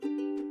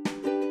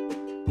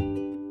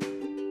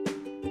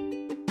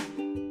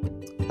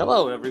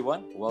Hello,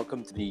 everyone.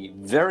 Welcome to the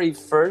very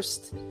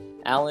first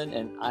Alan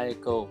and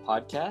Ayako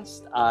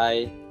podcast.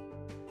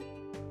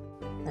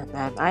 And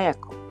I'm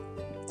Ayako.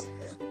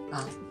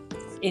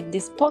 In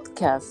this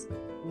podcast,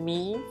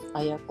 me,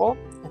 Ayako,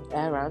 and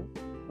Aaron,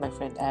 my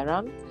friend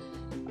Aaron,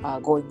 are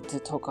going to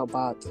talk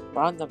about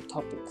random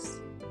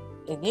topics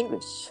in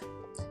English.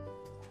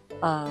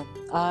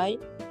 I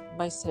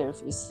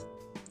myself is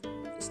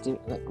still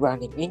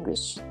learning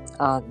English.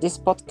 This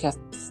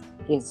podcast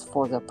is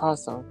for the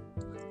person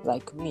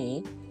like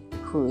me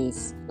who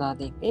is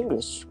learning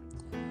English.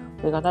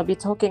 We're gonna be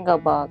talking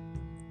about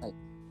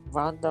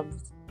random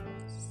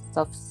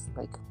stuff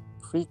like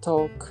free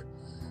talk.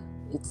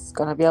 It's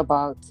gonna be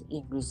about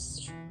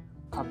English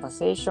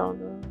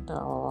conversation,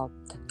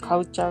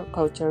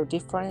 culture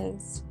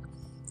difference.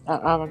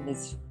 Aaron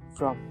is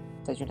from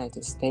the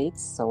United States,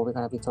 so we're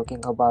gonna be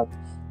talking about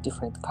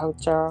different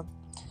culture.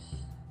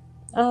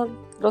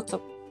 Lots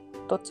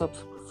of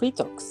free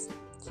talks.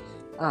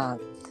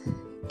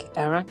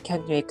 Aaron,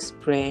 can you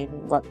explain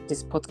what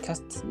this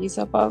podcast is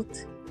about?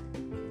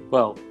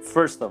 Well,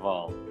 first of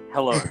all,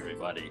 hello,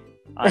 everybody.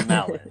 I'm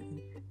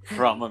Alan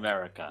from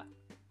America,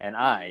 and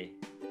I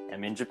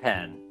am in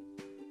Japan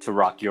to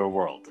rock your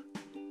world.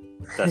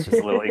 That's just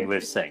a little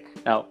English saying.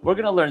 Now, we're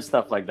going to learn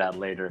stuff like that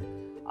later.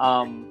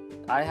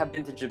 I have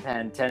been to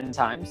Japan 10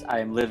 times. I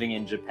am living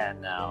in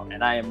Japan now,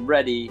 and I am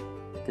ready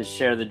to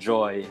share the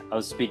joy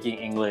of speaking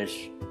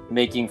English,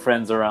 making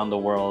friends around the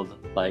world.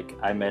 Like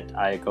I met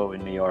Ayako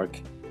in New York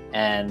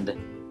and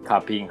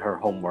copying her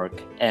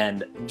homework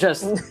and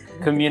just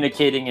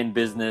communicating in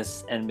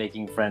business and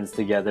making friends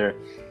together.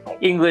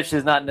 English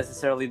is not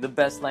necessarily the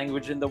best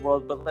language in the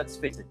world, but let's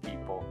face it,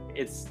 people,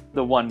 it's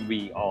the one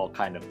we all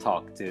kind of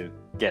talk to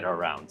get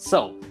around.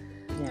 So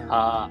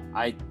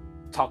I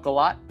talk a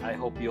lot. I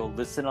hope you'll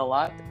listen a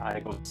lot.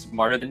 Ayako's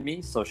smarter than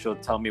me, so she'll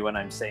tell me when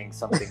I'm saying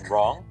something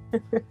wrong.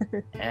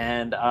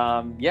 And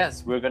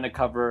yes, we're going to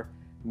cover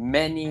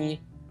many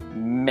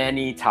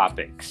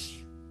topics.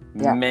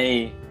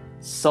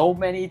 So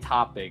many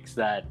topics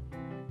that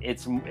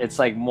it's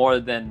like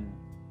more than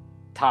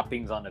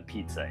toppings on a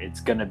pizza. It's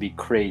gonna be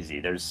crazy.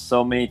 There's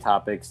so many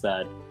topics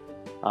that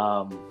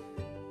I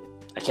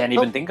can't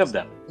even think of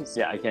them.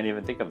 I can't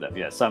even think of them.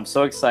 So I'm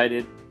so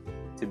excited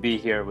to be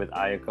here with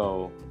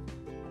Ayako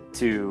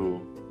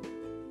to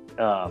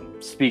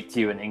speak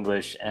to you in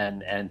English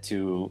and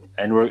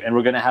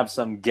we're gonna have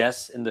some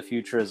guests in the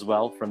future as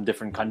well from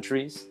different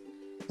countries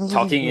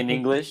talking in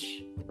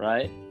English,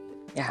 right?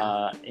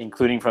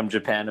 Including from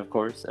Japan, of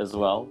course, as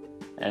well.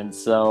 And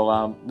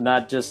so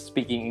not just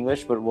speaking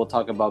English, but we'll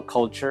talk about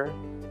culture.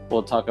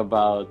 We'll talk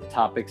about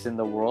topics in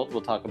the world.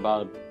 We'll talk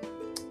about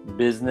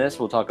business.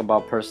 We'll talk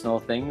about personal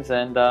things.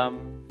 And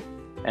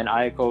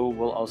Ayako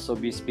will also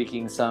be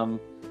speaking some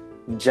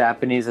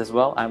Japanese as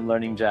well. I'm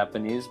learning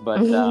Japanese, but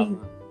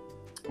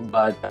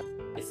I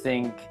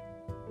think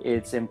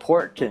it's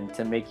important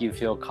to make you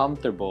feel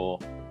comfortable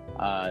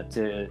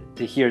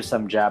to hear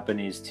some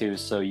Japanese too,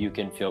 so you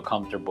can feel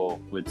comfortable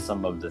with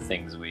some of the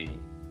things we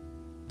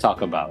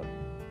talk about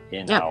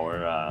in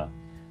our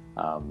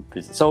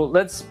business. So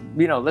let's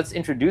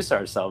introduce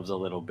ourselves a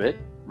little bit,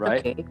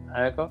 right? Okay.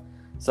 Ayako?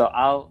 So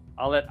I'll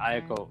let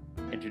Ayako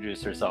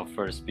introduce herself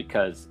first,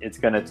 because it's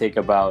gonna take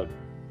about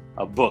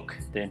a book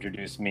to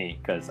introduce me,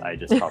 because I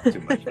just talk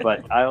too much.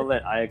 But I'll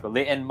let Ayako.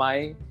 And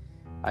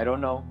I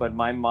don't know, but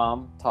my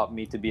mom taught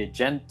me to be a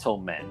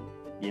gentleman.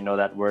 You know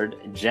that word,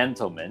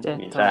 gentleman.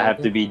 Means I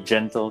have to be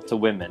gentle to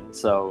women.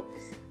 So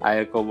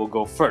Ayako will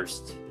go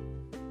first.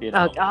 Yes.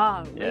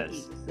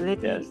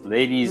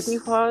 Ladies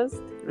first.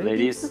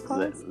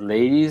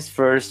 Ladies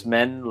first,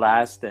 men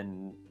last,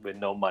 and with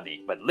no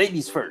money. But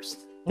ladies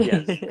first.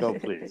 Yes, go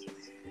please.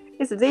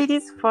 Is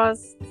ladies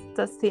first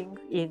the thing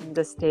in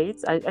the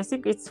States? I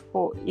think it's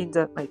for in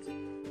the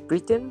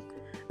Britain.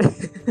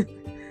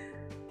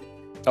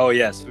 Oh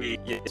yes, we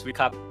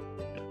copy.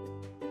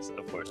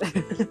 Of course,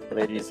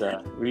 ladies.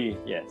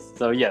 Yes.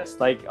 So yes,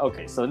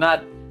 okay. So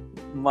not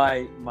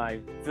my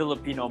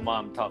Filipino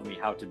mom taught me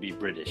how to be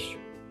British.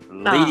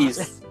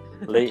 Ladies,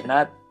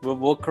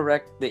 we'll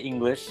correct the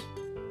English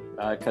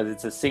because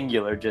it's a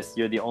singular. Just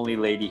you're the only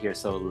lady here,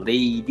 so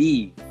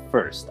lady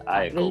first.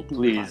 Ayako,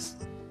 please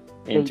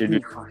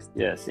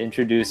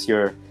introduce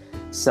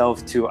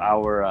yourself to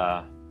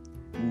our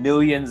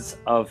millions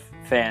of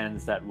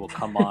fans that will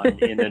come on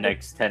in the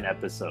next 10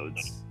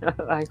 episodes.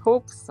 I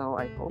hope so.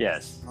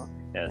 Yes. So.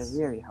 Yes. I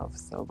really hope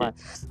so. But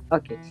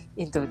okay,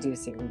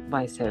 introducing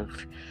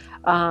myself.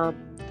 I'm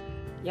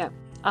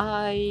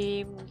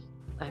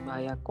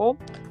Ayako,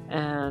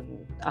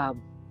 and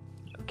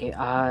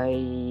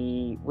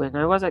when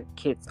I was a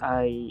kid,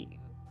 I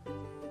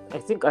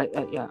think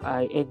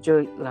I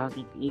enjoyed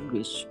learning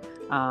English.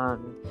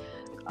 I'm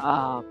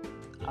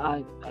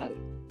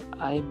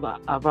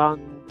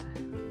around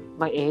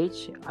my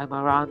age. I'm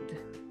around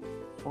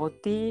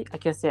 40. I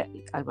can say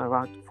I'm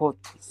around 40.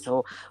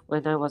 So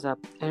when I was an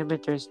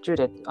elementary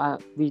student,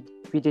 we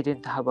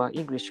didn't have an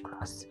English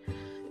class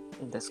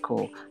in the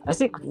school. I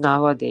think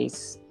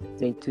nowadays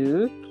they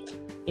do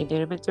in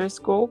elementary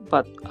school,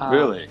 but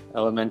really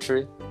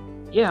elementary.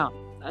 yeah,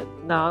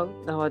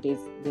 nowadays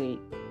they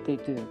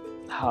do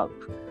have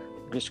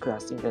English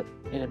class in the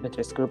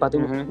elementary school, but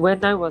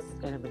when I was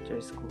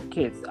elementary school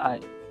kids,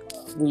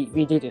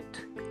 we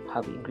didn't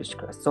have English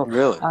class. So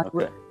Really?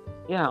 Okay.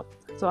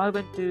 So I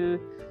went to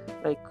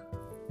like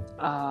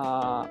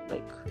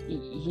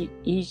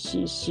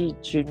ECC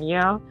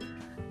Junior.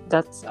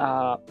 That's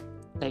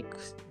like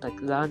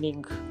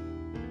learning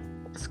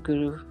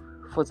school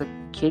for the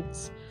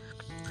kids.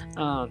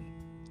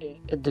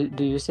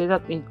 Do you say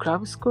that in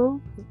cram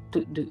school?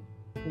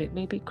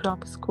 Maybe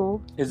cram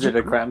school? Is it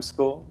a cram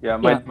school? Yeah,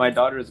 my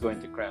daughter is going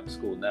to cram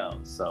school now.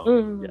 So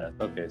yeah,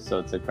 okay, so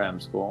it's a cram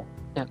school.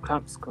 Yeah,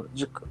 cram school,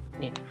 塾.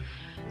 Yeah.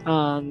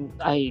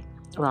 I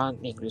learned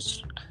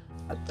English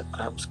at the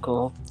cram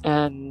school,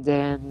 and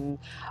then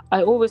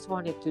I always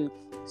wanted to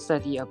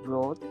study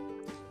abroad,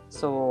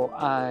 so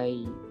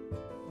I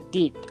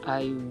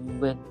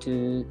went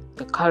to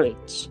the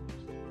college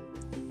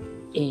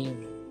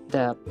in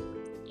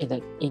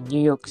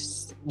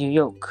New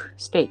York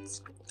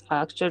States.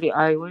 Actually,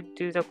 I went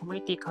to the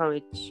community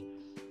college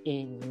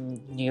in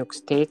New York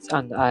States,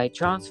 and I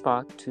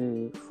transferred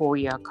to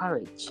 4-year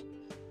college,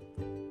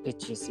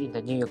 which is in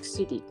the New York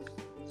City,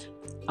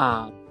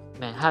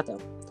 Manhattan.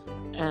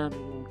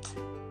 And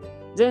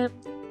then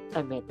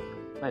I met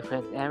my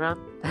friend Aaron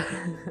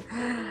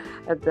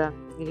at the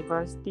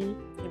university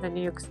in the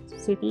New York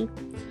City.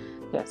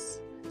 Yes.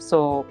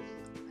 So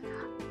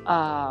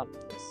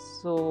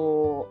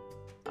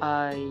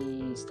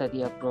I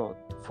studied abroad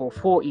for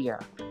 4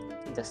 years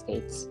in the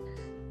States.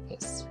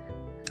 Yes.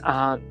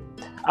 And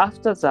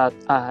after that,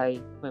 I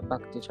went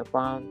back to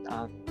Japan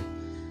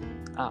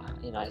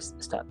and I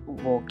started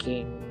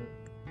working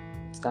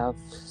stuff.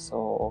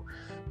 So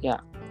yeah.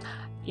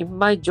 In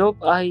my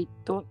job, I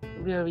don't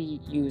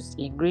really use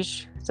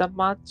English that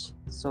much.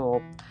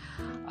 So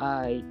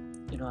I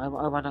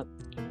wanna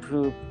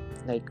improve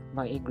like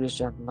my English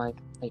and my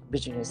like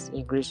business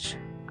English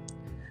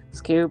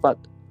skill, but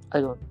I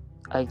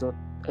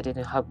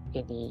didn't have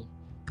any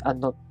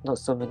not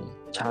so many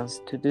chance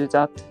to do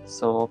that.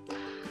 So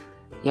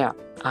yeah,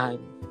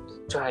 I'm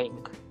trying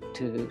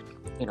to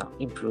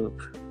improve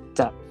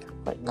that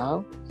right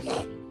now.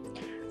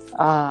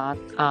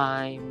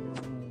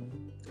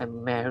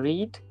 I'm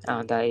married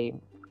and I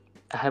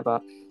have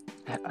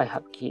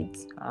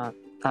kids.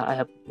 I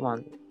have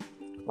one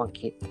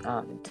kid,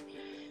 and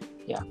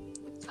yeah,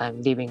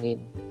 I'm living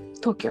in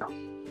Tokyo.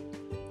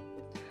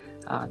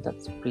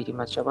 That's pretty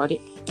much about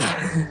it.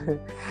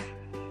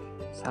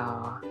 So,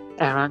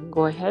 Aaron,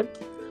 go ahead.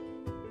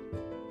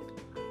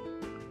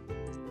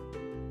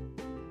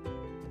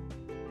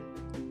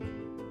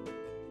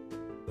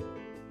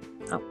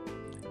 Oh,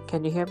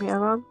 can you hear me,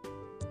 Aaron?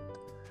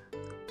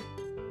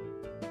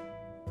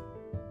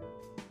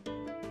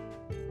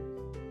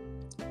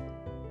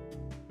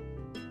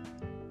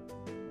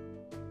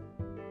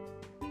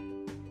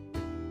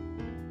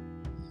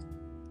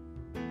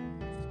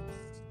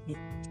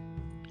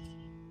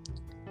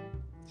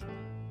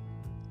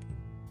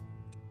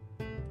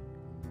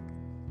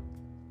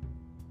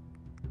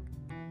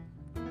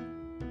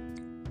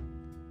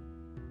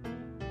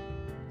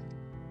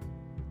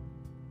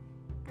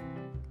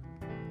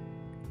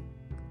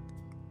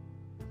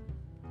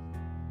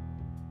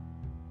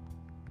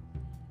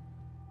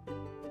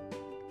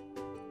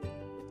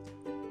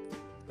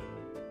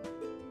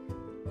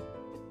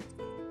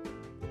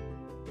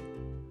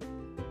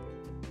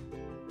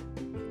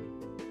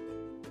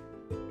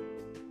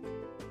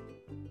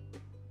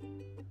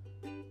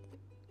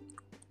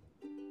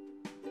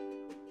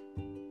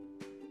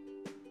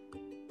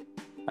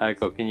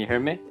 Aiko, can you hear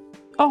me?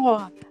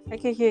 Oh, I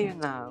can hear you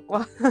now.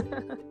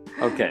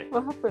 Okay.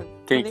 What happened?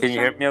 Can you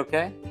hear me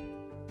okay?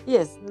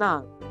 Yes,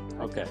 now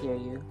Okay. I can hear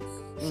you.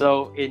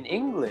 So in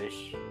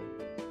English,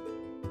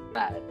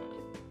 that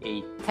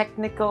a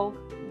technical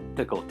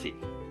difficulty.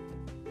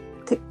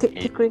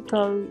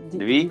 Technical.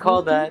 We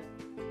call that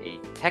a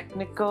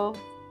technical.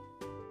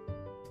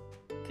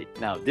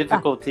 Now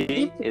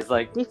difficulty is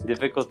like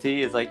difficult,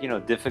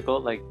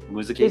 like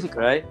muzuki,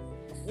 right?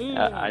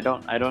 I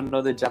don't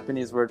know the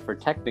Japanese word for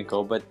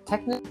technical, but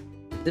technical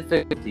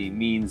difficulty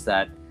means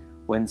that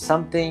when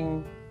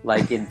something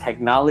like in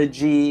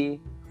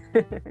technology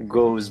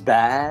goes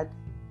bad,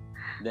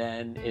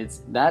 then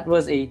that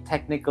was a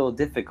technical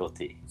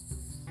difficulty.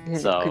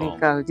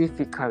 Technical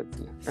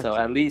difficulty. So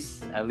at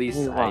least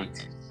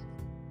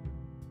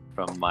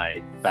from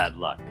my bad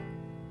luck.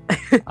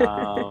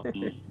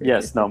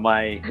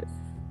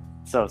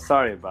 So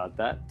sorry about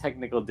that.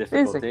 Technical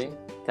difficulty.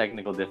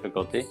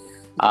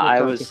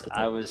 I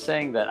was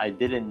saying that I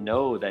didn't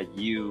know that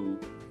you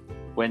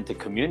went to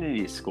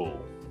community school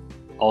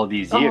all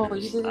these years. Oh,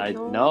 you didn't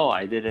know? No,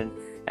 I didn't.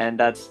 And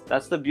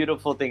that's the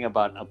beautiful thing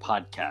about a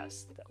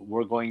podcast.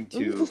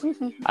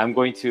 I'm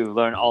going to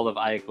learn all of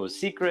Aiko's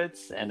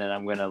secrets, and then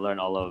I'm going to learn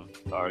all of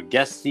our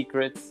guest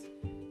secrets.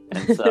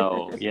 And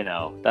so,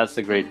 that's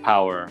the great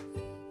power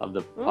of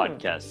the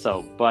podcast.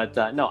 So, but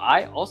no,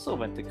 I also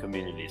went to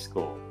community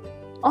school.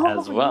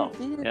 as well.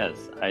 You did?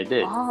 Yes, I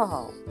did.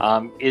 Wow.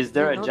 Is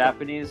there I a know that.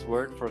 Japanese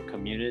word for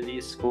community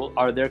school?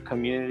 Are there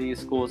community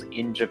schools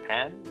in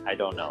Japan? I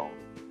don't know.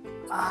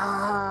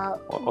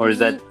 Or is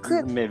that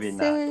maybe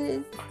not?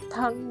 Say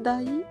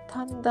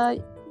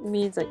Tandai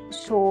means like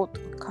short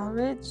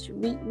college.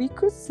 We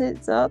could say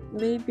that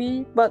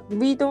maybe, but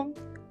we don't.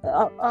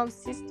 Our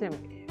system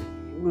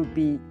will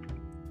be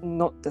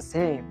not the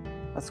same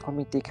as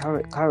community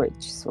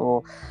college.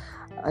 So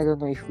I don't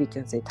know if we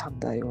can say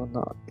Tandai or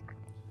not.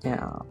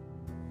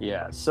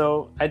 Yeah.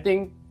 So I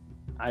think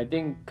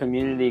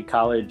community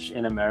college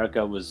in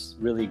America was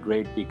really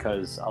great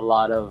because a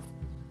lot of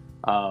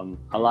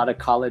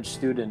college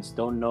students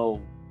don't know,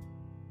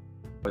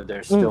 but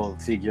they're still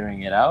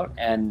figuring it out.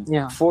 And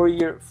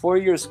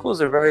 4-year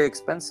schools are very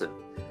expensive.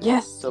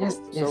 Yes. So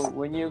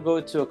when you go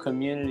to a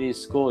community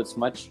school, it's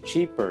much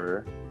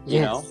cheaper,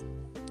 you know.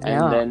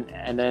 Yeah.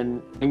 And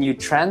then when you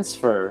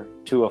transfer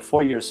to a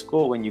 4-year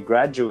school, when you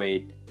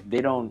graduate,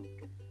 they don't,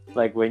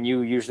 like when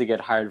you usually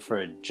get hired for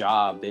a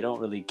job, they don't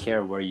really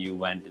care where you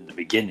went in the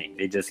beginning.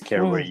 They just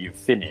care where you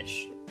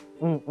finish.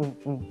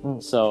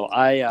 So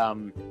I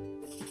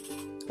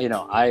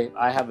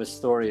have a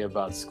story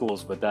about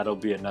schools, but that'll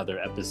be another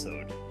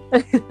episode.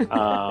 But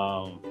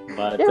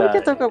we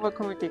can talk about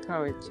community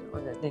college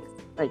on the next.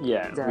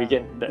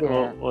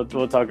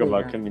 We'll talk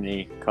about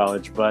community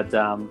college, but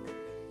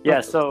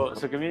so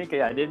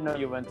community. I didn't know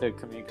you went to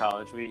community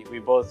college. We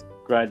both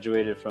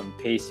graduated from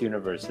Pace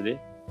University,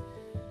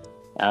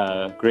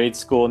 grade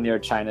school near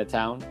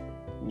Chinatown,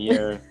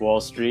 near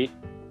Wall Street.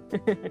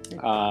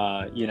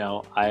 I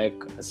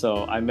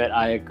met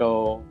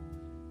Ayako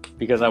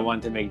because I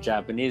wanted to make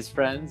Japanese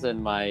friends,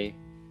 and my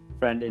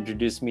friend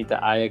introduced me to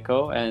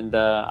Ayako, and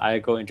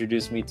Ayako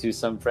introduced me to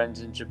some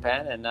friends in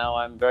Japan, and now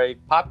I'm very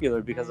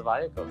popular because of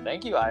Ayako.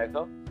 Thank you,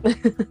 Ayako.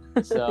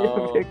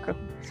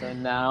 So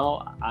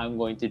now I'm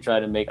going to try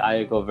to make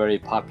Ayako very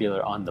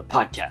popular on the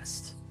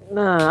podcast.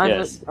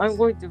 I'm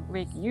going to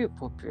make you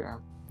popular.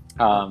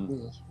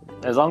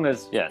 As long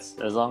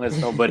as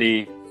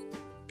nobody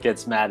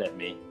gets mad at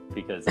me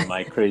because of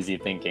my crazy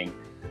thinking.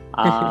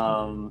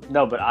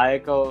 No, but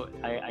Ayako,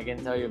 I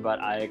can tell you about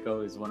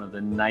Ayako is one of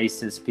the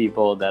nicest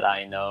people that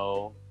I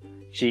know.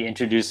 She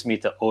introduced me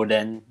to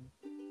Oden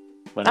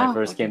when I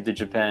first came to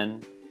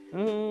Japan.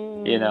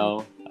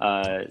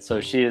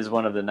 So she is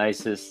one of the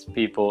nicest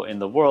people in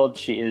the world.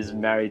 She is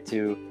married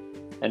to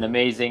an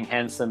amazing,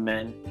 handsome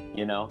man,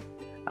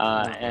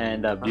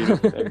 and a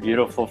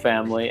beautiful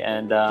family.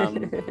 And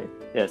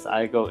yes,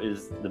 Ayako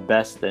is the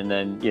best. And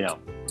then,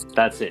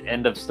 that's it.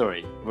 End of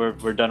story.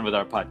 We're done with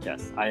our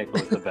podcast.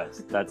 Ayako is the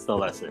best. That's the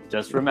lesson.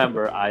 Just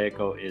remember,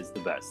 Ayako is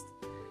the best.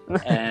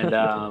 And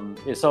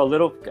so a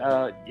little,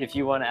 if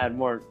you want to add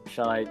more,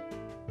 shall I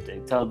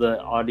tell the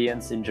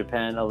audience in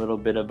Japan a little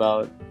bit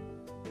about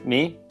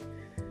me?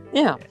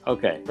 Yeah.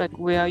 Okay. Like,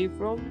 where are you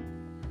from?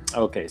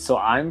 Okay, so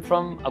I'm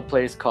from a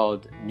place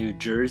called New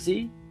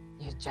Jersey.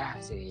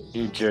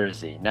 New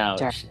Jersey. Now,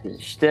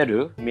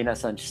 shiteru?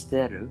 Minasan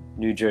shiteru?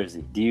 New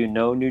Jersey. Do you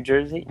know New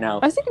Jersey? Now,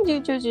 I think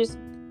New Jersey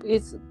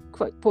is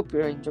quite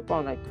popular in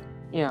Japan.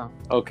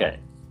 Okay.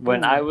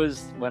 When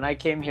I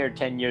came here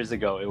 10 years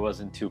ago, it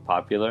wasn't too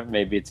popular.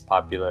 Maybe it's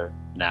popular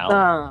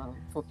now.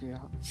 Popular.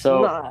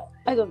 So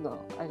I don't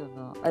know. I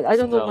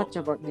don't know much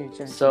about New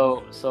Jersey.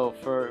 So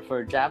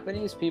for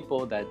Japanese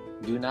people that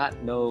do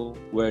not know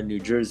where New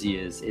Jersey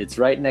is, it's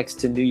right next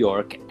to New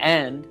York,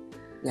 and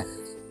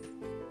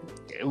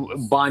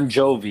Bon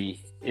Jovi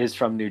is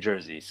from New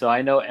Jersey. So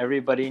I know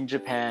everybody in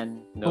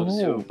Japan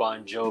knows who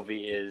Bon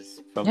Jovi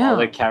is from all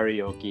the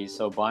karaoke.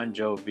 So Bon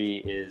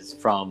Jovi is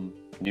from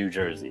New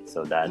Jersey.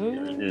 So that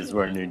is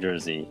where New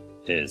Jersey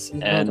is.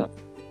 And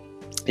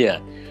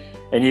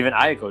even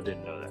Ayako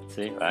didn't know that.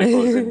 See,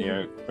 Ayako was in New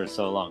York for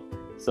so long.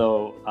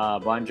 So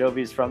Bon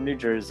Jovi is from New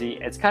Jersey.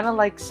 It's kind of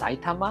like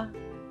Saitama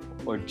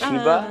or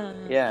Chiba.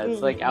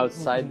 It's like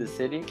outside the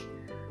city.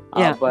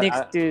 But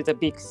next to the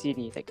big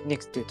city, like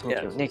next to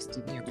Tokyo, next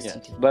to New York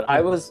City. But I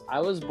was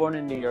born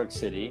in New York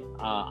City.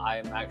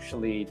 I'm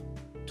actually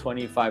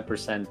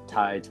 25%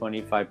 Thai,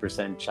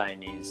 25%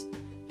 Chinese,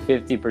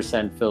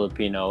 50%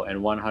 Filipino,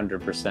 and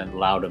 100%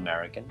 loud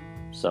American.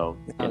 So,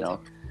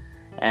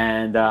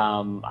 And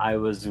I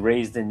was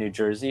raised in New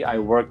Jersey. I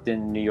worked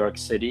in New York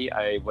City.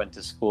 I went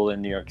to school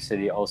in New York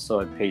City,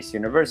 also at Pace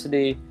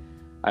University.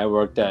 I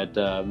worked at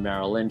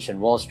Merrill Lynch and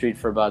Wall Street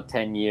for about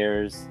 10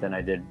 years. Then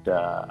I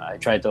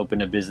tried to open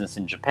a business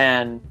in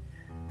Japan,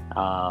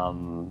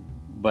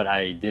 but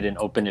I didn't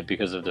open it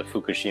because of the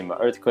Fukushima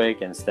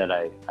earthquake. Instead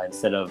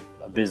of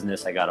a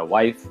business, I got a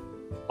wife,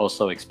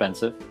 also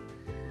expensive.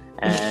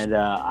 And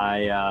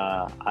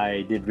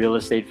I did real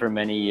estate for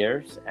many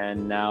years,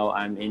 and now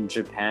I'm in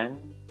Japan,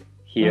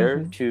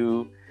 here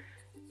to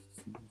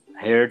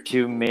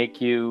make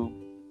you,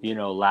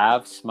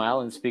 laugh,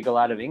 smile, and speak a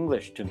lot of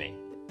English to me.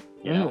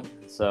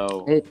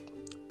 So,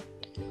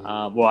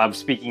 I'm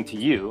speaking to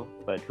you,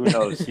 but who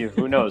knows?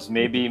 Who knows?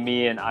 Maybe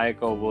me and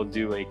Ayako will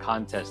do a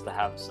contest to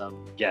have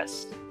some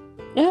guests.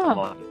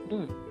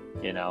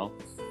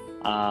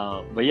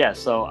 But yeah,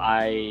 so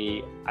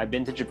I've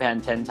been to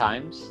Japan 10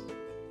 times.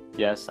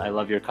 Yes, I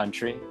love your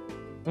country.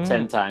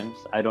 10 times.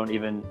 I don't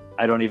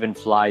even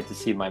fly to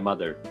see my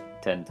mother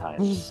 10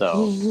 times.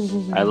 So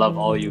I love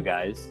all you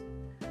guys.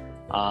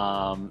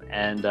 Well,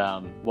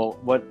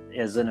 what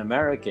as an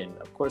American,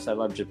 of course I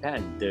love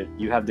Japan.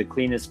 You have the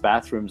cleanest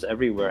bathrooms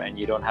everywhere and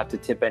you don't have to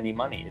tip any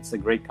money. It's a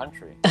great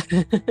country.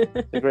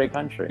 It's a great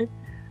country.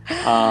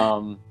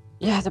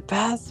 Yeah, the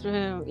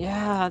bathroom.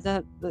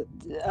 Yeah,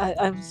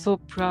 I'm so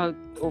proud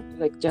of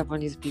like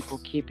Japanese people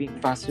keeping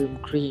bathroom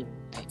clean.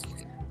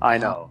 I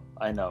know.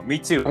 Me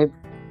too.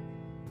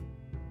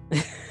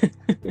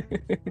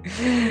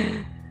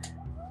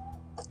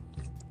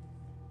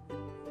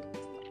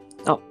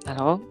 Oh,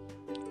 hello.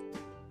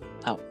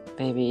 Oh,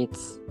 maybe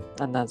it's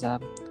another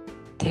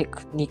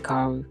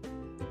technical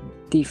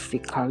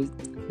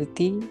difficulty.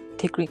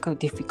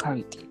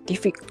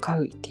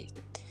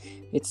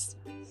 It's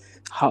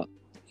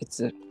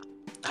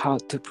how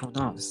to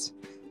pronounce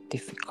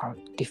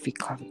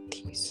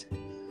difficulties.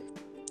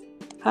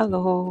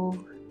 Hello.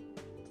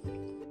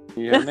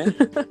 You hear me?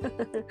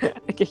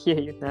 I can hear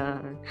you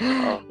now.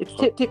 Oh, It's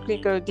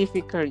technical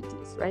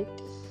difficulties, right?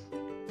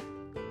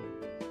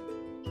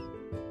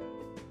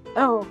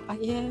 Oh,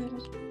 yeah.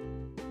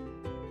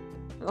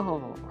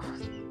 Oh,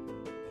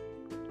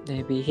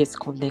 maybe his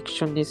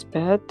connection is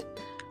bad.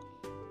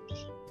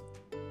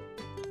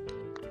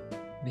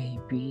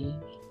 Maybe.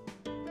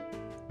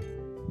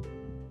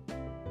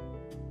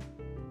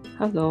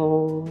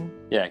 Hello.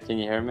 Yeah, can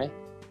you hear me?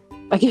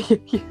 I can hear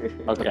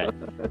you. Okay.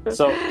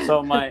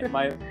 So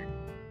my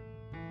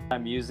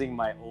I'm using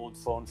my old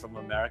phone from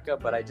America,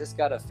 but I just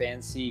got a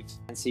fancy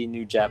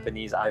new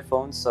Japanese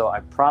iPhone. So I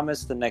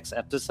promise the next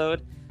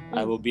episode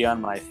I will be on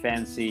my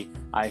fancy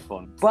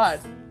iPhone.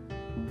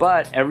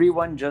 But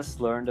everyone just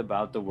learned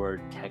about the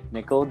word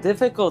technical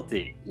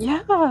difficulty.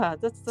 Yeah,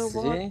 that's the See?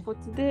 word for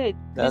today.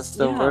 That's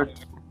the word,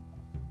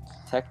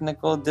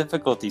 technical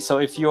difficulty. So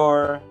if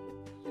your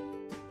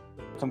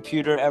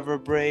computer ever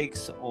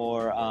breaks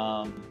or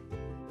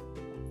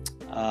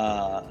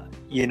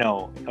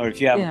or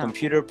if you have a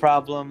computer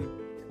problem,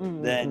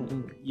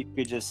 then you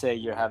could just say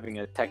you're having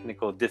a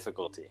technical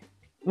difficulty.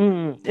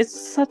 It's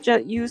such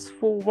a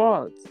useful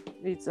word.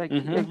 It's like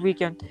we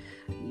can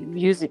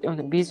use it on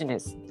the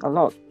business a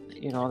lot.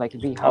 Like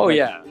we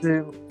have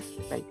Zoom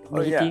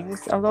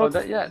meetings a lot.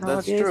 That's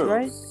nowadays, true.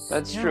 Right?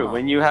 That's true.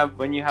 When you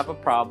have a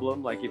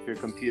problem, like if your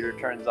computer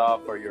turns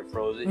off or you're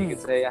frozen, you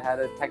can say I had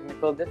a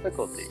technical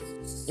difficulty.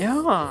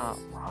 Yeah. Wow.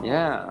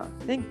 Yeah.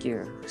 Thank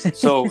you.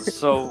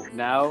 So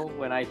now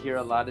when I hear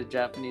a lot of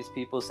Japanese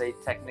people say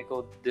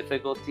technical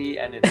difficulty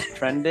and it's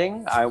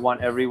trending, I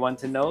want everyone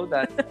to know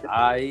that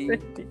I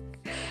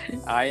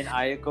and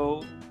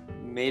Ayako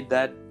made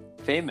that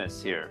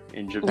famous here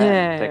in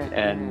Japan.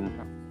 And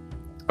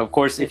of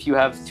course, if you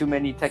have too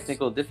many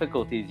technical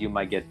difficulties, you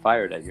might get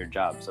fired at your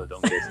job. So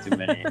don't get too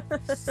many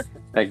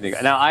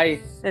technical. Now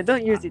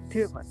don't use it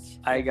too much.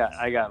 I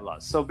got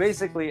lost. So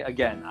basically,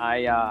 again,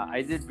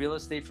 I did real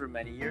estate for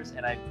many years,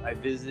 and I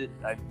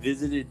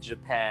visited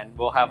Japan.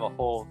 We'll have a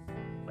whole.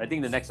 I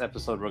think the next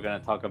episode we're gonna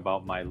talk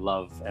about my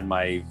love and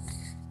my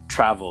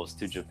travels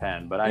to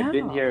Japan. But I've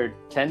been here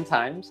 10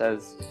 times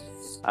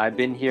I've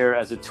been here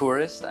as a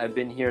tourist. I've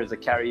been here as a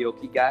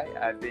karaoke guy.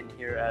 I've been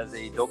here as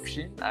a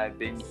dokushin. I've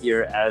been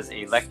here as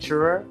a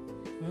lecturer.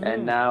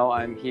 And now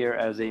I'm here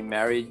as a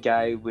married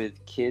guy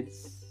with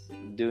kids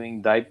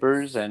doing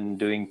diapers and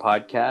doing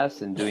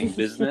podcasts and doing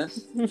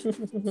business.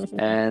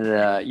 And,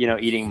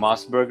 eating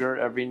Moss Burger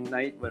every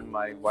night when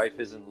my wife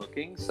isn't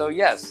looking. So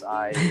yes,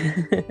 I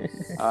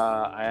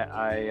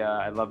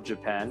love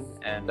Japan.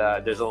 And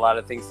there's a lot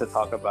of things to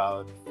talk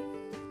about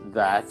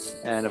that,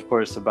 and of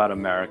course about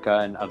America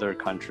and other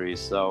countries.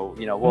 So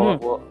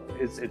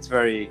it's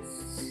very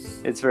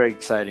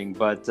exciting.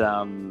 But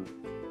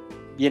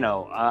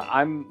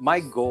my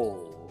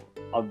goal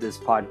of this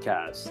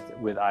podcast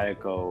with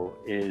Ayako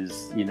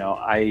is,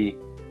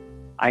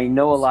 I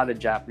know a lot of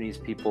Japanese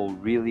people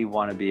really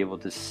want to be able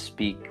to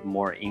speak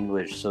more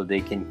English so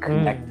they can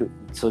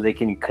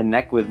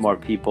connect with more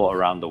people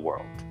around the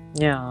world.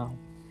 Yeah.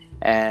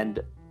 And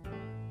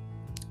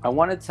I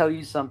want to tell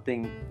you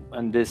something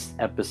on this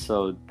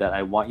episode that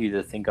I want you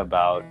to think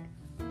about,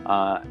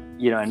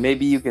 and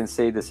maybe you can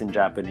say this in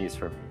Japanese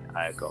for me,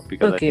 Ayako,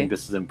 because I think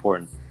this is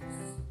important.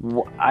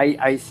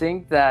 I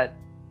think that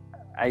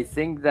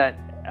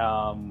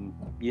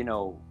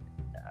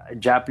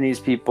Japanese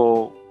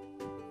people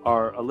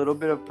are a little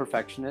bit of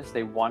perfectionists.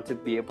 They want to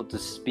be able to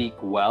speak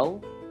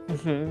well.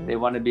 They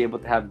want to be able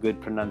to have good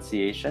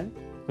pronunciation,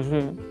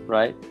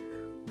 right?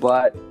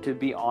 But to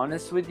be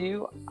honest with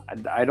you,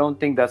 I don't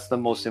think that's the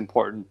most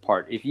important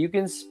part. If you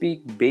can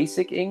speak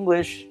basic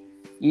English,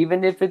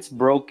 even if it's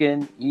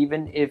broken,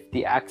 even if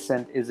the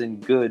accent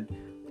isn't good,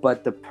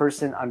 but the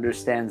person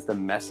understands the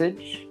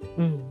message,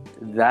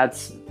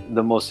 that's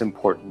the most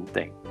important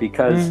thing.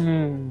 Because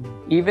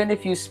even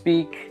if you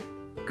speak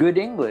good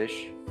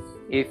English,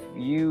 if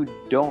you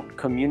don't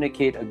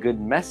communicate a good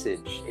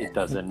message, it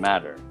doesn't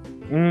matter.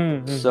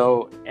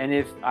 So, and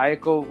if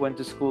Ayako went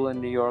to school in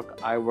New York,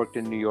 I worked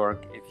in New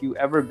York. If you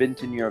ever been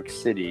to New York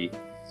City,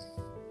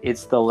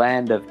 it's the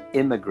land of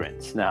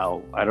immigrants.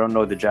 Now, I don't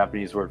know the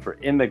Japanese word for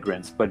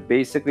immigrants, but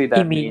basically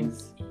that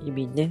means,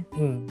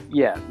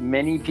 yeah,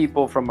 many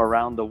people from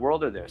around the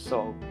world are there.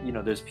 So,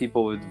 there's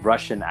people with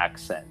Russian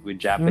accent, with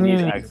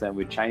Japanese accent,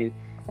 with Chinese,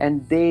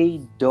 and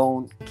they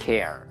don't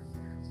care.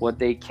 What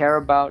they care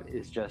about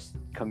is just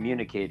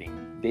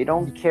communicating. They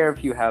don't care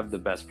if you have the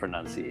best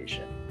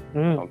pronunciation.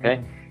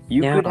 Okay?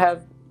 You could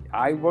have,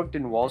 I worked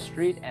in Wall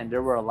Street and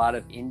there were a lot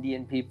of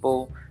Indian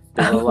people,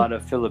 there were a lot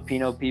of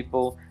Filipino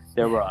people,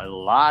 there were a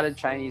lot of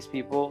Chinese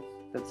people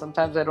that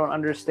sometimes I don't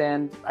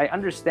understand. I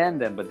understand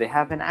them, but they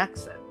have an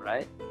accent,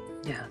 right?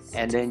 Yes.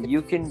 And then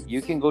you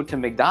can go to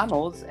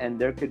McDonald's and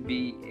there could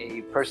be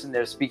a person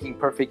there speaking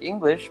perfect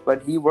English,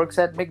 but he works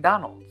at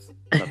McDonald's.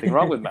 Nothing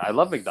wrong with me. I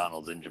love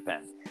McDonald's in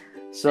Japan.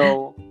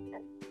 So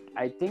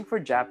I think for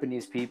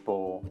Japanese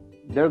people,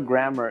 their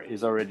grammar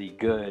is already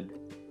good.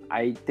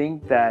 I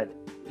think that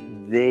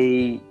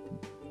they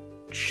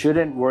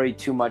shouldn't worry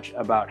too much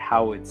about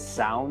how it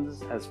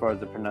sounds as far as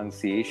the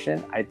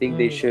pronunciation. I think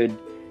they should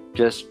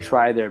just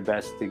try their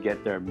best to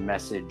get their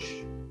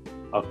message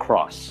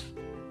across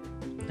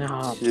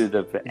to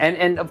the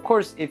and of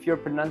course, if your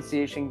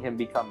pronunciation can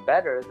become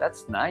better,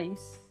 that's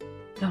nice.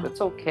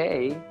 That's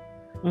okay.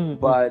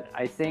 But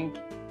I think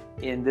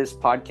in this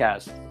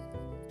podcast,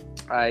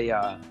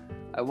 I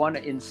want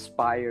to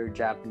inspire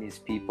Japanese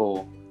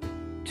people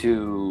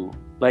to,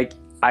 like,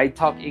 I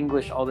talk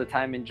English all the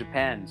time in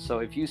Japan. So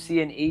if you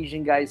see an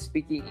Asian guy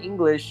speaking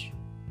English,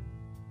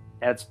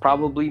 that's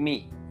probably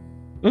me.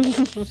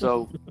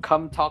 So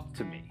come talk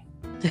to me.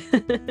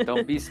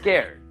 Don't be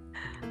scared.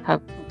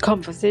 Have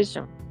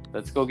conversation.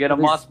 Let's go get a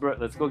Moss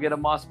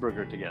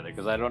burger together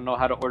because I don't know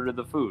how to order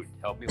the food.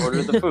 Help me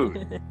order the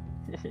food.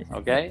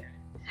 Okay?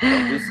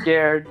 Don't be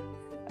scared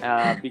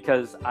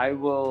because I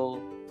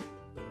will.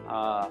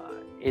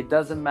 It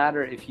doesn't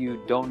matter if you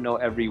don't know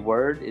every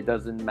word. It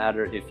doesn't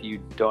matter if you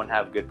don't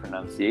have good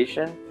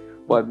pronunciation.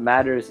 What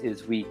matters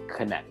is we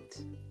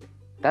connect.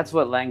 That's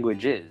what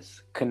language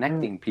is.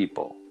 Connecting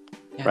people,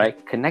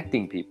 right?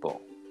 Connecting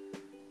people.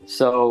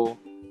 So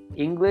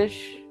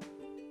English,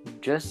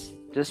 just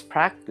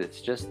practice,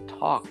 just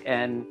talk.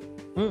 And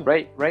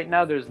right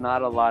now there's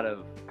not a lot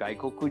of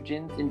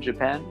gaikokujins in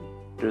Japan.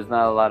 There's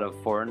not a lot of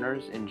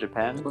foreigners in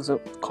Japan. Also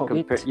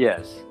COVID.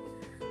 Yes.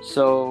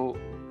 So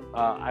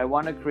I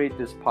want to create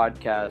this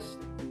podcast.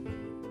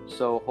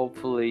 So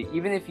hopefully,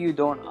 even if you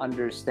don't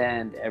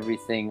understand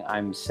everything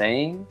I'm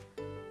saying,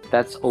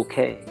 that's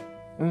okay.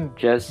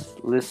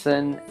 Just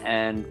listen,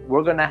 and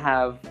we're gonna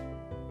have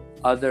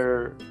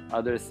other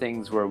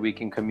things where we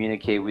can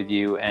communicate with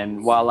you.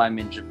 And while I'm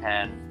in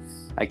Japan,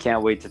 I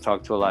can't wait to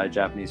talk to a lot of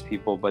Japanese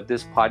people. But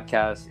this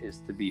podcast is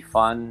to be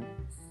fun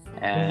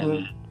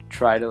and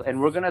and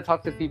we're gonna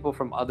talk to people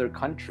from other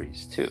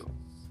countries too.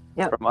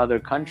 From other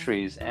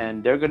countries,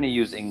 and they're going to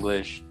use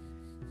English,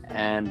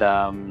 and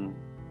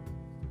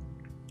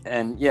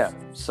yeah,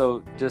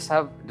 so just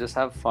have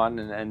fun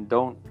and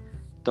don't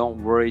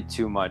worry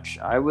too much.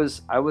 I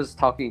was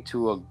talking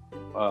to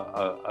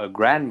a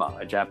grandma,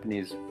 a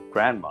Japanese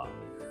grandma,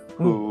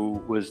 who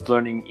was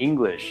learning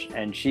English,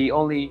 and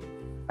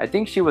I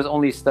think she was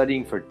only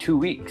studying for 2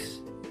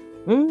 weeks,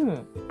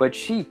 but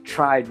she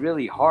tried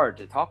really hard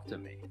to talk to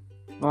me.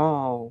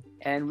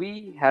 And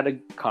we had a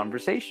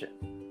conversation.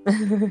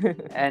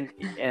 and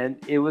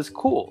it was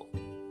cool.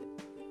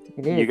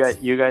 You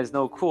guys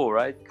know cool,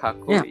 right?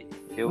 Kakui.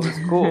 It was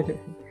cool.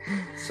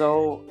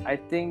 So I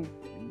think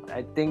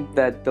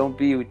that don't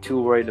be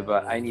too worried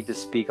about I need to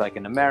speak like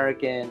an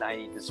American, I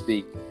need to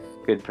speak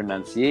good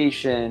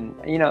pronunciation.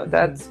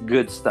 That's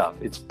good stuff.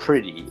 It's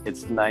pretty,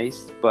 it's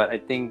nice, but I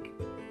think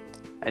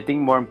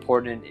more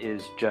important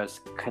is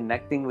just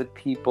connecting with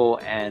people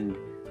and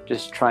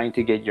just trying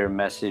to get your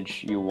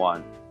message you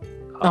want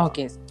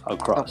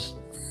across.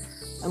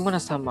 I'm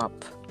gonna sum up.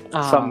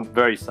 Sum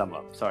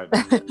up. Sorry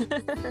about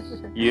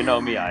that. You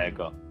know me,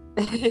 Ayako.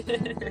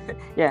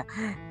 Yeah.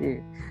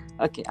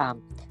 Okay.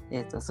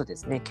 そうで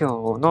すね。今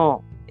日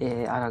の、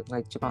アラが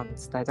一番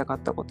伝えたかっ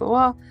たこと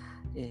は、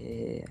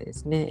で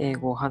すね、英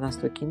語を話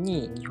すとき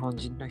に日本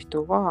人の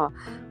人は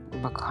う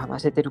まく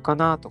話せてるか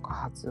なとか、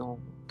発音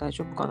大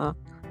丈夫かな、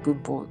文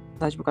法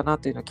大丈夫かな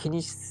というのを気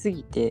にしす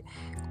ぎて、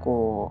あ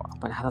ん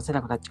まり話せ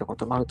なくなっちゃうこ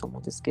ともあると思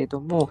うんですけれど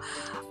も、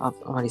あ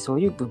まりそ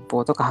ういう文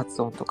法とか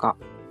発音とか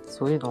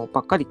そういうの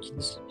ばっかり気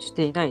にし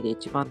ていないで、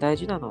一番大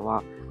事なの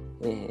は、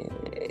コ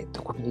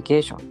ミュニケ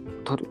ーショ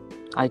ンを取る、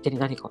相手に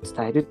何かを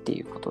伝えるって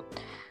いうこと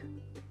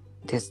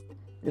です。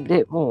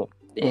でも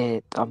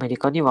う、アメリ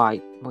カには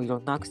もういろ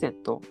んなアクセン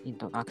ト、イン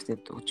ドのアクセン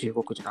ト、中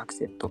国人のアク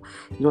セント、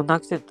いろんなア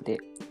クセントで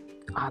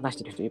話し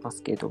ている人いま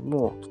すけれど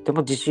も、とて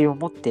も自信を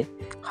持って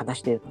話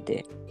しているの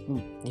で、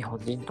日本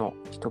人の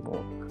人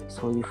も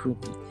そういう風に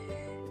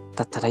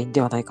だったらいいんで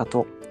はないか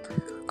と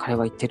彼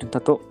は言ってるんだ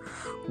と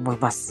思い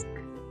ます。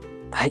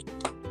はい。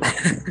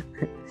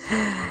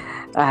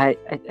I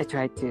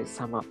tried to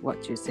sum up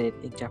what you said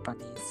in Japanese.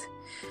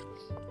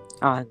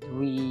 And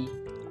we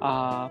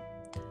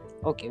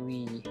okay,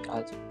 we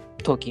are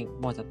talking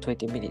more than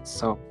 20 minutes,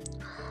 so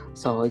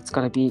it's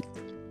gonna be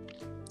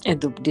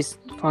end of this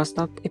first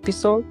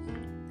episode,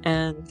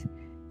 and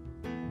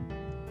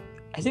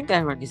I think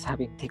Aaron is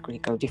having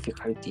technical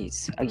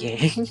difficulties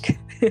again.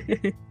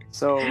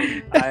 So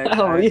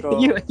Aiko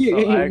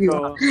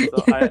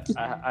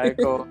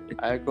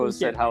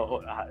said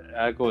how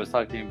Aiko was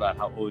talking about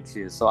how old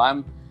she is. So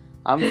I'm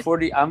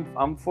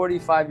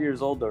 45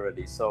 years old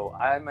already. So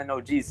I'm an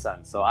OG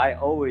son. So I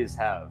always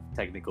have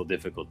technical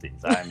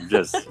difficulties. I'm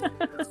just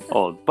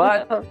old.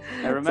 But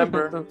and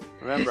remember,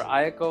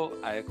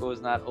 Aiko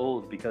is not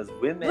old because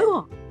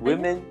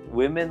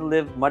women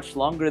live much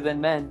longer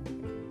than men.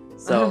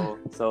 So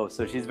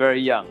she's very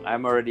young.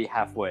 I'm already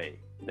halfway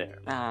there.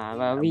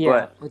 Well, we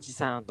are おじ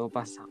さん and お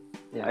ばさん。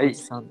Yeah, おじ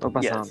さん and お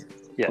ばさん。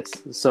Yes.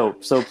 So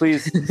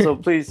please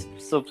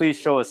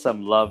show us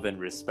some love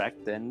and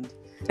respect and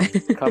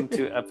come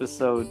to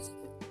episode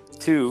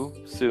 2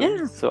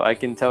 soon, so I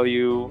can tell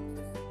you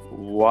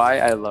why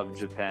I love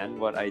Japan,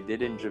 what I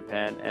did in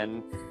Japan,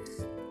 and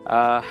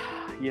I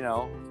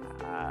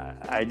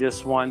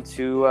just want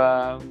to.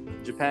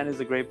 Japan is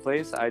a great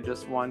place. I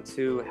just want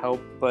to help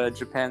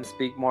Japan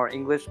speak more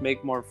English,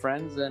 make more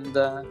friends, and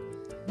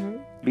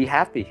be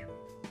happy.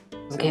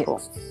 Simple.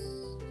 Okay.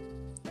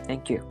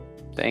 Thank you.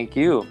 Thank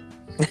you.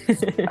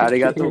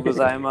 Arigatou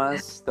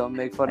gozaimasu. Don't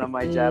make fun of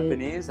my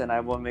Japanese, and I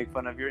won't make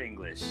fun of your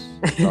English.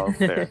 It's all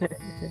fair.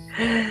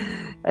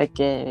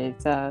 Okay,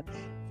 so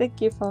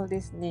thank you for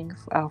listening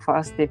to our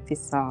first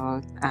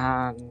episode,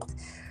 and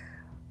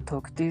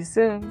talk to you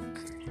soon.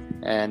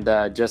 And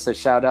just a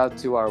shout out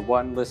to our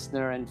one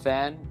listener and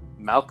fan,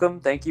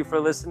 Malcolm. Thank you for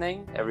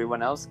listening.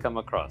 Everyone else come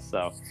across.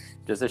 So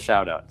just a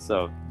shout out.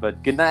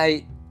 But good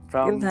night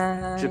from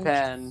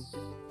Japan.